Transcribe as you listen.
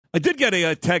I did get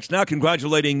a text now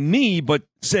congratulating me, but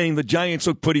saying the Giants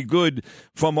look pretty good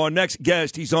from our next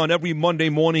guest. He's on every Monday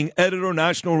morning, editor,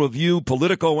 National Review,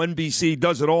 Politico, NBC,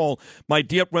 does it all. My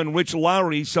dear friend Rich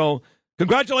Lowry. So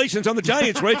congratulations on the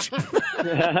Giants, Rich.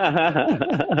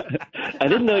 I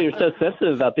didn't know you're so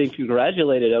sensitive about being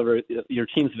congratulated over your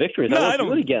team's victories. No, I don't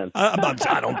do it again.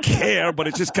 I don't care, but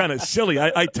it's just kind of silly.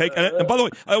 I take, and by the way,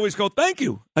 I always go thank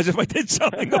you as if I did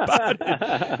something about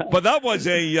it. But that was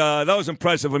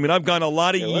impressive. I mean, I've gone a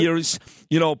lot of years.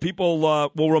 You know, people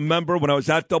will remember when I was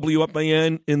at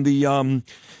WFAN in the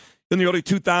early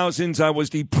 2000s. I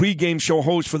was the pregame show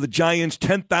host for the Giants.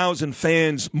 10,000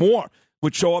 fans more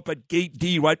would show up at Gate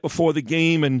D right before the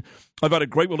game, and I've had a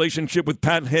great relationship with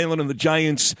Pat Hanlon and the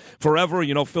Giants forever.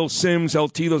 You know, Phil Simms,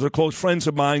 LT, those are close friends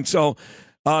of mine. So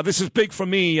this is big for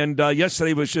me, and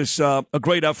yesterday was just a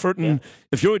great effort. And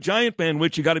if you're a Giant fan,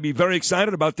 Rich, you got to be very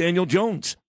excited about Daniel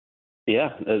Jones. Yeah,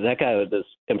 that guy was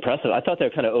impressive. I thought they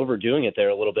were kind of overdoing it there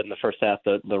a little bit in the first half,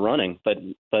 the running, but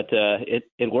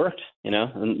it worked, you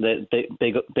know. And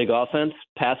big offense,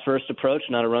 pass first approach,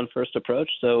 not a run first approach.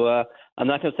 So I'm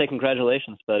not going to say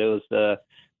congratulations, but it was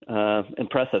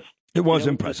impressive. It was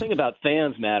impressive. The thing about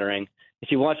fans mattering,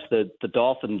 if you watch the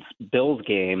Dolphins-Bills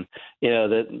game, you know,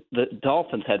 the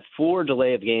Dolphins had 4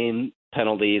 delay of game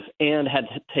penalties and had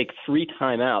to take 3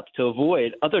 timeouts to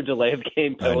avoid other delay of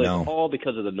game penalties, all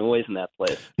because of the noise in that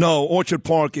place. No, Orchard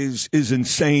Park is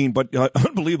insane, but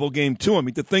unbelievable game, too. I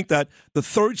mean, to think that the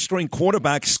third-string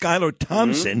quarterback, Skylar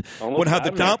Thompson, would have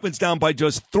the Dolphins down by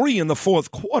just 3 in the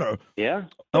fourth quarter. Yeah.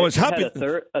 I was happy. Had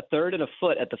a third and a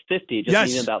foot at the 50, just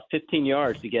needing about 15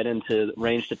 yards to get into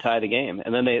range to tie the game.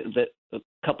 And then a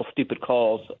couple stupid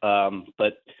calls,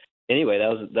 but anyway, that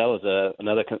was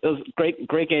another. It was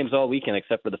great games all weekend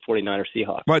except for the 49ers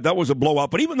Seahawks. Right, that was a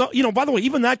blowout. But even though, you know, by the way,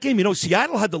 even that game, you know,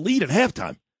 Seattle had the lead at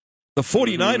halftime. The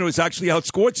 49ers actually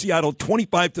outscored Seattle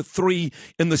 25-3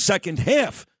 in the second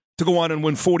half to go on and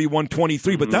win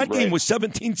 41-23. But that game was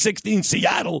 17-16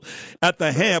 Seattle at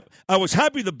the half. I was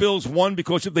happy the Bills won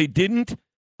because if they didn't,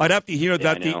 I'd have to hear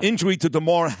that the injury to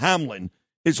DeMar Hamlin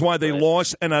is why they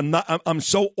lost. And I'm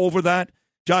so over that.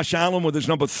 Josh Allen with his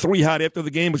number 3 hat after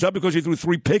the game. Was that because he threw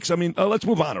 3 picks? I mean, let's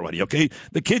move on already, okay?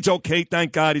 The kid's okay,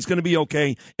 thank God. He's going to be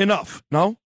okay. Enough,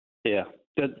 no? Yeah.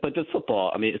 But the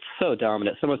football, I mean, it's so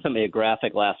dominant. Someone sent me a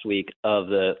graphic last week of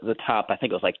the top, I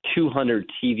think it was like 200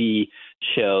 TV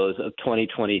shows of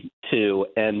 2022,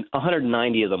 and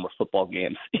 190 of them were football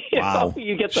games. Wow.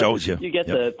 You get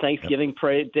the Thanksgiving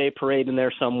Day parade in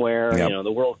there somewhere, you know,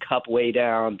 the World Cup way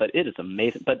down, but it is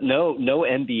amazing. But no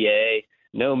NBA,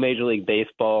 no Major League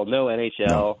Baseball, no NHL.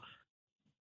 No.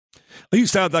 I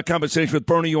used to have that conversation with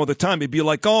Bernie all the time. He'd be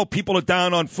like, "Oh, people are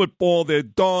down on football. They're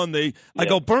done." I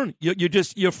go, "Bernie, you're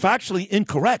factually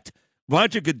incorrect.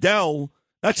 Roger Goodell,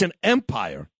 that's an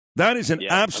empire. That is an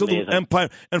absolute empire."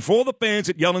 And for all the fans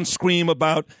that yell and scream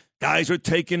about guys are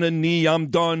taking a knee, I'm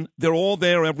done. They're all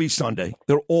there every Sunday.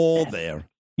 They're all there.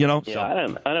 You know? Yeah,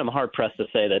 I'm hard pressed to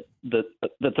say that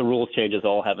the rules changes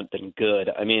all haven't been good.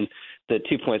 I mean, the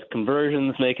 2-point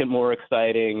conversions make it more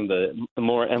exciting. The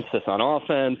more emphasis on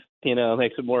offense, you know,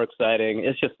 makes it more exciting.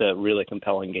 It's just a really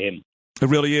compelling game. It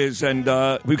really is, and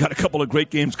we've got a couple of great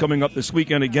games coming up this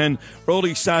weekend. Again,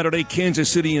 early Saturday, Kansas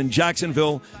City and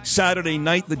Jacksonville. Saturday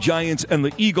night, the Giants and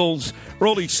the Eagles.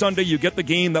 Early Sunday, you get the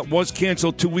game that was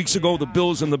canceled 2 weeks ago, the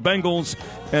Bills and the Bengals.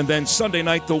 And then Sunday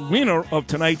night, the winner of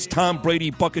tonight's Tom Brady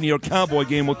Buccaneer Cowboy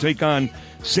game will take on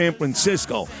San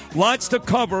Francisco. Lots to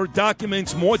cover,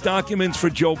 more documents for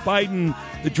Joe Biden,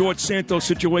 the George Santos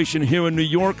situation here in New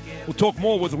York. We'll talk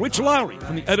more with Rich Lowry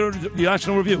from the editor of the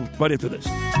National Review right after this.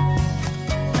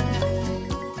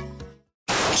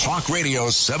 Talk Radio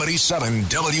 77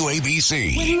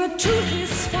 WABC. When the truth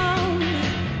is found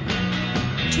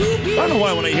I don't know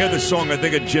why when I hear this song I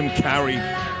think of Jim Carrey.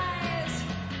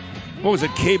 What was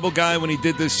it, Cable Guy, when he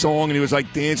did this song and he was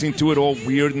like dancing to it all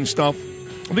weird and stuff?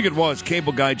 I think it was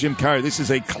Cable Guy, Jim Carrey. This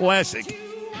is a classic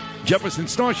Jefferson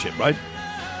Starship, right?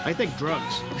 I think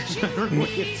drugs.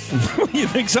 You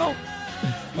think so?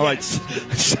 All right,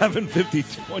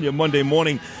 7:52 on your Monday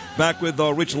morning. Back with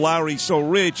Rich Lowry. So,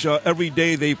 Rich, every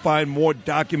day they find more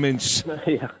documents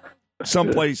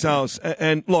someplace else.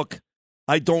 And look,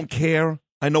 I don't care.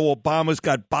 I know Obama's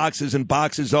got boxes and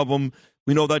boxes of them.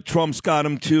 We know that Trump's got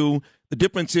them, too. The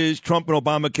difference is Trump and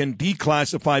Obama can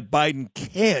declassify. Biden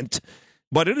can't.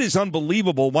 But it is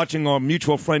unbelievable watching our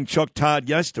mutual friend Chuck Todd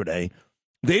yesterday.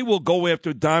 They will go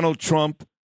after Donald Trump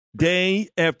day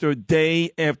after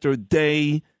day after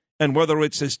day. And whether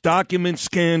it's his document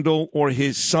scandal or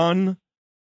his son,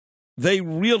 they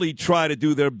really try to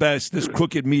do their best, this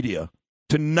crooked media,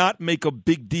 to not make a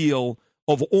big deal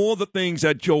of all the things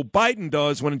that Joe Biden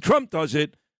does, when Trump does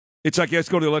it, it's like he has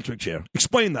to go to the electric chair.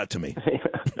 Explain that to me.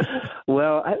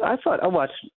 Well, I thought I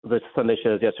watched the Sunday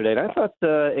shows yesterday, and I thought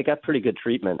it got pretty good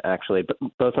treatment, actually,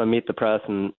 both on Meet the Press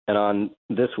and on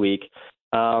This Week.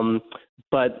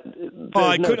 But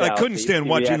I couldn't stand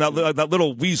watching that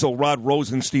little weasel Rod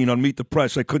Rosenstein on Meet the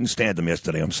Press. I couldn't stand him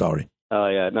yesterday. I'm sorry. Oh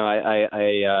yeah, no,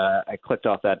 I clicked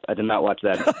off that. I did not watch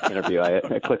that interview.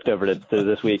 I clicked over to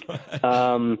This Week.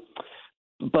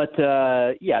 But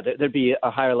there'd be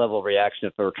a higher level of reaction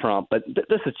if it were Trump. But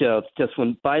this is just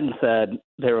when Biden said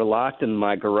they were locked in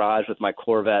my garage with my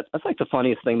Corvette. That's like the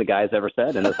funniest thing the guy's ever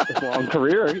said in his long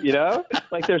career.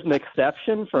 Like there's an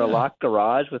exception for a locked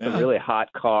garage with a really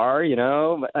hot car.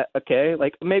 Okay,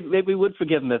 like maybe we would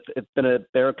forgive him if it's been a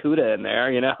Barracuda in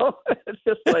there. It's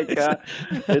just like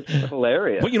it's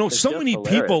hilarious. But so many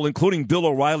people, including Bill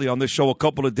O'Reilly, on this show a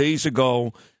couple of days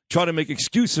ago, try to make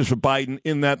excuses for Biden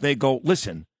in that they go,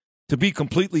 listen, to be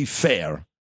completely fair,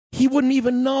 he wouldn't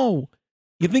even know.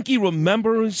 You think he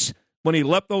remembers when he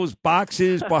left those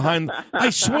boxes behind? I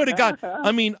swear to God.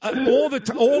 I mean,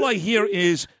 all I hear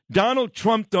is Donald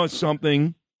Trump does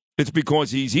something, it's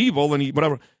because he's evil and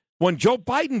whatever. When Joe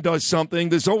Biden does something,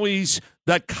 there's always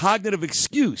that cognitive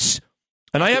excuse.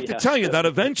 And I have to tell you that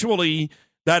eventually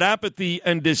that apathy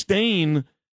and disdain,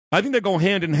 I think they go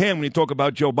hand in hand when you talk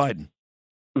about Joe Biden.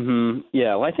 Mm-hmm.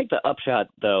 Yeah, well, I think the upshot,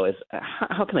 though, is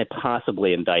how can I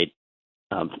possibly indict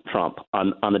Trump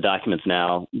on the documents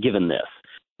now, given this?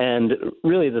 And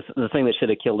really, the thing that should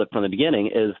have killed it from the beginning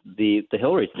is the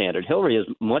Hillary standard. Hillary is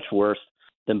much worse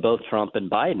than both Trump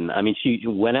and Biden. I mean, she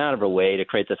went out of her way to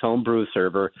create this homebrew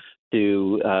server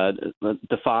to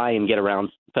defy and get around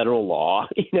federal law,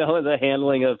 the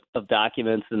handling of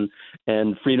documents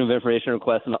and freedom of information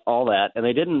requests and all that. And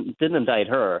they didn't indict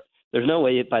her. There's no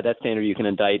way by that standard you can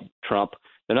indict Trump.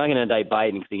 They're not going to indict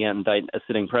Biden because you can't indict a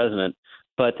sitting president.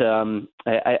 But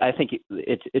I think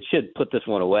it should put this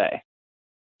one away.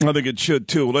 I think it should,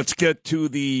 too. Let's get to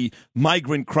the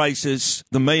migrant crisis.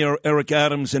 The mayor, Eric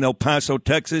Adams, in El Paso,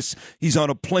 Texas. He's on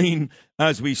a plane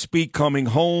as we speak coming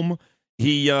home.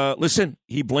 He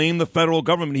blamed the federal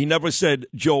government. He never said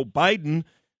Joe Biden,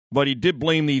 but he did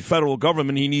blame the federal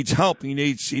government. He needs help. He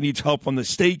needs help from the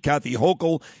state, Kathy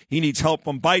Hochul. He needs help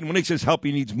from Biden. When he says help,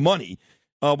 he needs money.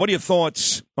 What are your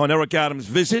thoughts on Eric Adams'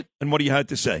 visit, and what do you have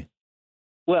to say?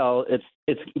 Well, it's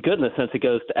good in the sense it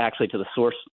goes to the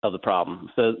source of the problem.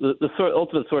 So the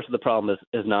ultimate source of the problem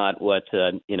is not what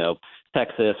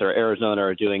Texas or Arizona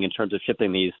are doing in terms of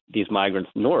shipping these migrants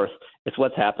north. It's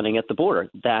what's happening at the border.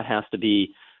 That has to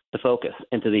be the focus.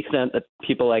 And to the extent that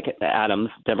people like Adams,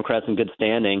 Democrats in good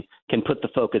standing, can put the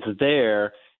focus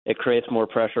there, it creates more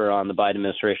pressure on the Biden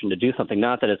administration to do something.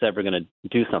 Not that it's ever going to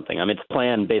do something. I mean, its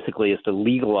plan basically is to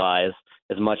legalize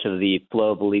as much of the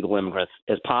flow of illegal immigrants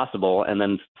as possible, and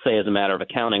then say as a matter of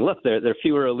accounting, look, there are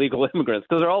fewer illegal immigrants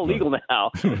because they're all legal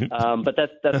now. But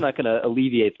that's not going to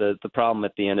alleviate the problem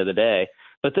at the end of the day.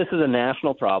 But this is a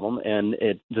national problem, and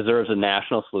it deserves a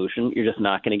national solution. You're just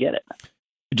not going to get it.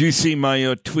 Did you see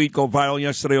my tweet go viral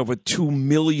yesterday? Over 2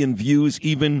 million views.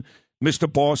 Even Mr.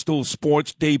 Barstool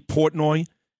Sports, Dave Portnoy,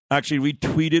 actually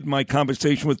retweeted my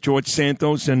conversation with George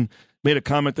Santos and made a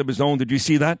comment of his own. Did you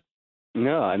see that?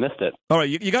 No, I missed it. All right,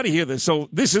 you got to hear this. So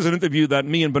this is an interview that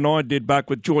me and Bernard did back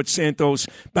with George Santos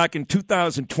back in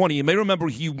 2020. You may remember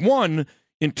he won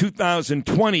in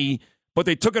 2020, but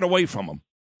they took it away from him.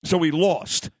 So he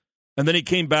lost. And then he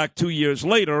came back 2 years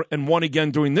later and won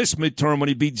again during this midterm when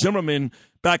he beat Zimmerman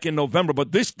back in November.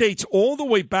 But this dates all the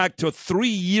way back to 3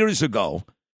 years ago.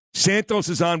 Santos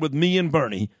is on with me and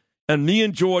Bernie, and me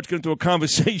and George get into a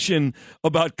conversation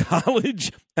about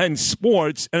college and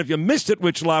sports. And if you missed it,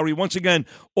 Rich Lowry, once again,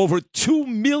 over 2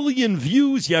 million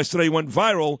views yesterday went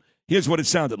viral. Here's what it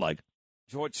sounded like.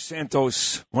 George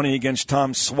Santos running against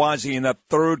Tom Suozzi in that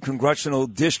 3rd congressional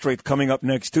district coming up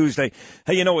next Tuesday.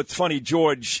 Hey, it's funny,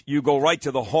 George, you go right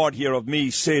to the heart here of me,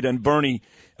 Sid, and Bernie.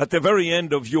 At the very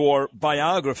end of your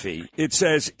biography, it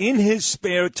says, in his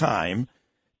spare time,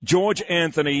 George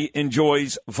Anthony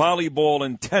enjoys volleyball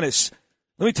and tennis.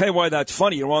 Let me tell you why that's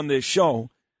funny. You're on this show.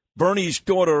 Bernie's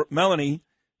daughter, Melanie,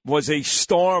 was a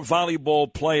star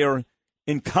volleyball player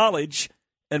in college,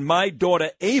 and my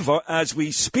daughter, Ava, as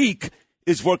we speak,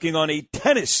 is working on a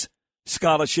tennis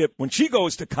scholarship when she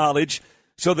goes to college.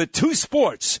 So the two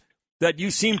sports that you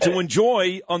seem to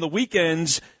enjoy on the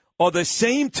weekends are the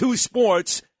same two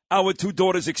sports our two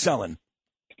daughters excel in.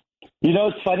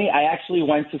 It's funny. I actually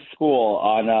went to school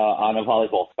on a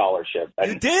volleyball scholarship.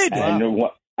 You did? And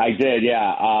I did,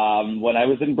 yeah. When I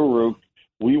was in Baruch,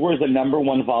 We were the number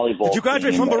one volleyball. Did you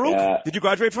graduate team. from Baruch? Did you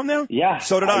graduate from there? Yeah.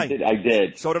 So did I. I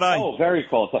did. So did I. Oh, very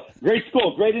cool. So, great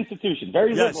school, great institution,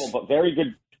 very liberal, but very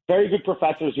good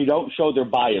professors who don't show their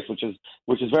bias, which is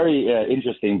very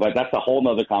interesting. But that's a whole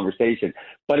nother conversation.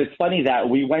 But it's funny that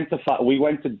we went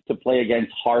to play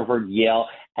against Harvard, Yale,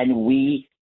 and we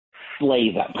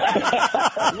slay them.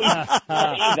 We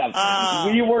slay them.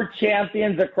 We were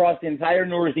champions across the entire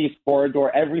Northeast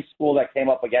corridor. Every school that came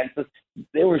up against us,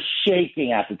 they were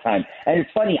shaking at the time. And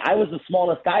it's funny, I was the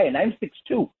smallest guy, and I'm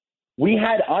 6'2". We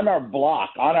had on our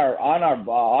block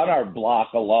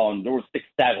alone, there were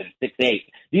 6'7", 6'8".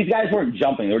 These guys weren't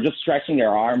jumping; they were just stretching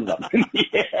their arms up in the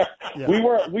air. Yeah.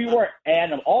 We were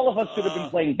animals. All of us should have been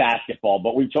playing basketball,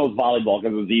 but we chose volleyball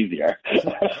because it was easier.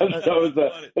 So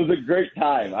it was a great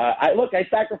time. I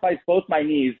sacrificed both my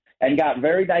knees and got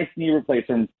very nice knee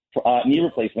replacements from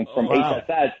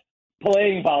HSS.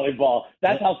 Playing volleyball.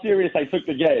 That's how serious I took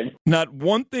the game. Not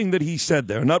one thing that he said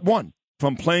there. Not one.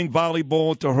 From playing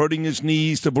volleyball to hurting his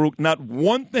knees to Baruch, not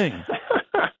one thing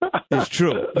is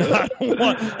true. Not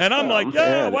one. And I'm like,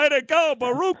 yeah, way to go,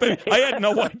 Baruch. I had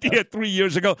no idea 3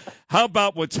 years ago. How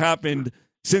about what's happened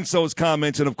since those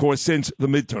comments and, of course, since the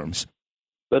midterms?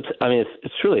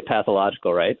 It's truly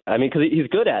pathological, right? Because he's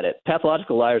good at it.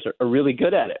 Pathological liars are really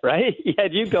good at it, right? He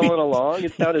had you going along.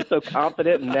 It sounded so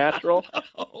confident and natural.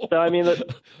 So,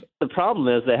 the problem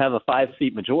is they have a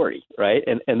 5-seat majority, right?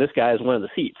 And this guy is one of the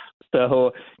seats.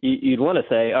 So you'd want to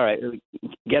say, all right,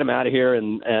 get him out of here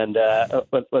and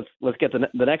let's get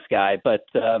the next guy. But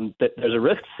there's a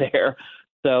risk there.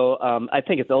 So I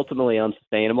think it's ultimately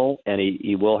unsustainable, and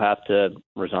he will have to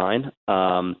resign.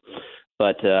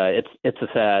 But it's a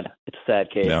sad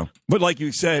case. Yeah. But like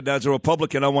you said, as a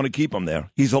Republican, I want to keep him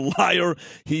there. He's a liar.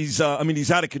 He's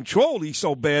out of control. He's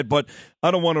so bad, but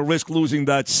I don't want to risk losing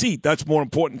that seat. That's more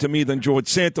important to me than George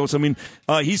Santos.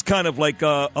 He's kind of like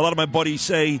a lot of my buddies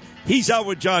say, he's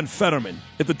our John Fetterman.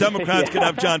 If the Democrats could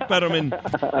have John Fetterman,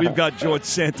 we've got George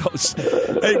Santos.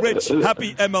 Hey, Rich,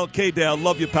 happy MLK Day. I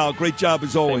love you, pal. Great job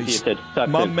as always.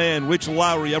 My man, Rich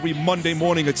Lowry, every Monday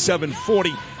morning at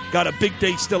 7:40. Got a big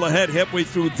day still ahead, halfway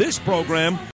through this program.